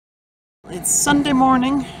It's Sunday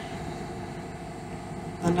morning,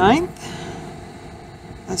 the 9th.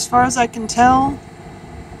 As far as I can tell,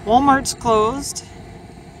 Walmart's closed.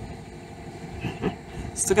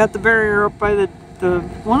 Still got the barrier up by the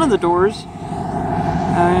one of the doors.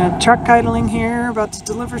 Truck idling here, about to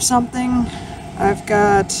deliver something. I've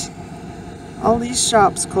got all these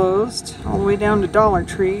shops closed, all the way down to Dollar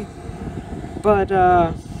Tree. But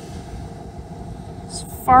as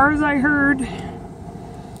far as I heard,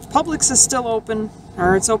 Publix is still open,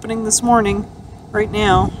 or it's opening this morning, right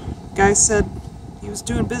now. Guy said he was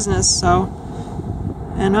doing business, so.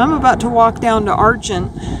 And I'm about to walk down to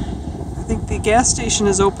Argent. I think the gas station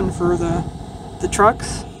is open for the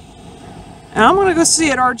trucks. And I'm gonna go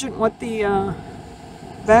see at Argent what the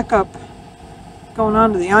backup going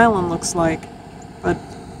on to the island looks like. But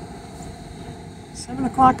 7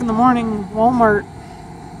 o'clock in the morning, Walmart,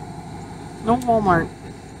 no Walmart.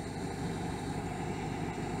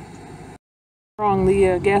 Wrong,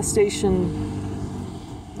 the gas station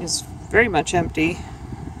is very much empty,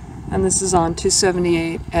 and this is on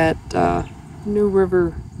 278 at New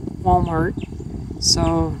River Walmart,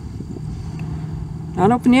 so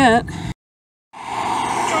not open yet.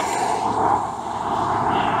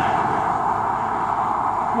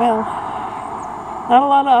 Well, not a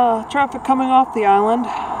lot of traffic coming off the island.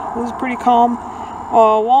 This is pretty calm.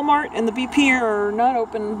 Walmart and the BP are not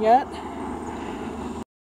open yet.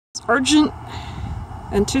 It's Argent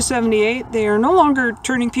and 278, they are no longer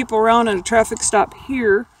turning people around at a traffic stop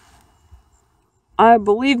here. I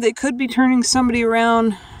believe they could be turning somebody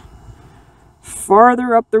around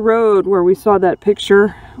farther up the road where we saw that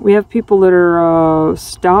picture. We have people that are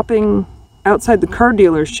stopping outside the car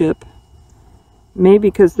dealership, maybe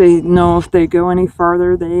because they know if they go any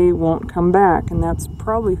farther they won't come back, and that's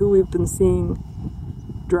probably who we've been seeing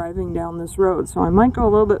driving down this road. So I might go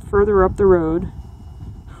a little bit further up the road.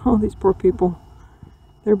 Oh, these poor people.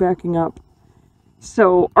 They're backing up.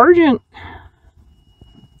 So Argent,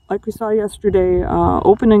 like we saw yesterday,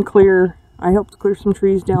 open and clear. I helped clear some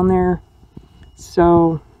trees down there.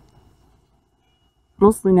 So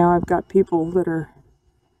mostly now I've got people that are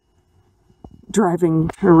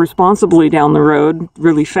driving irresponsibly down the road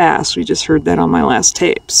really fast. We just heard that on my last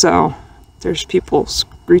tape. So there's people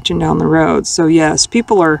screeching down the road. So yes,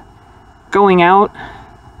 people are going out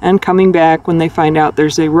and coming back when they find out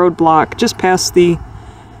there's a roadblock just past the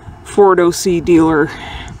Ford OC dealer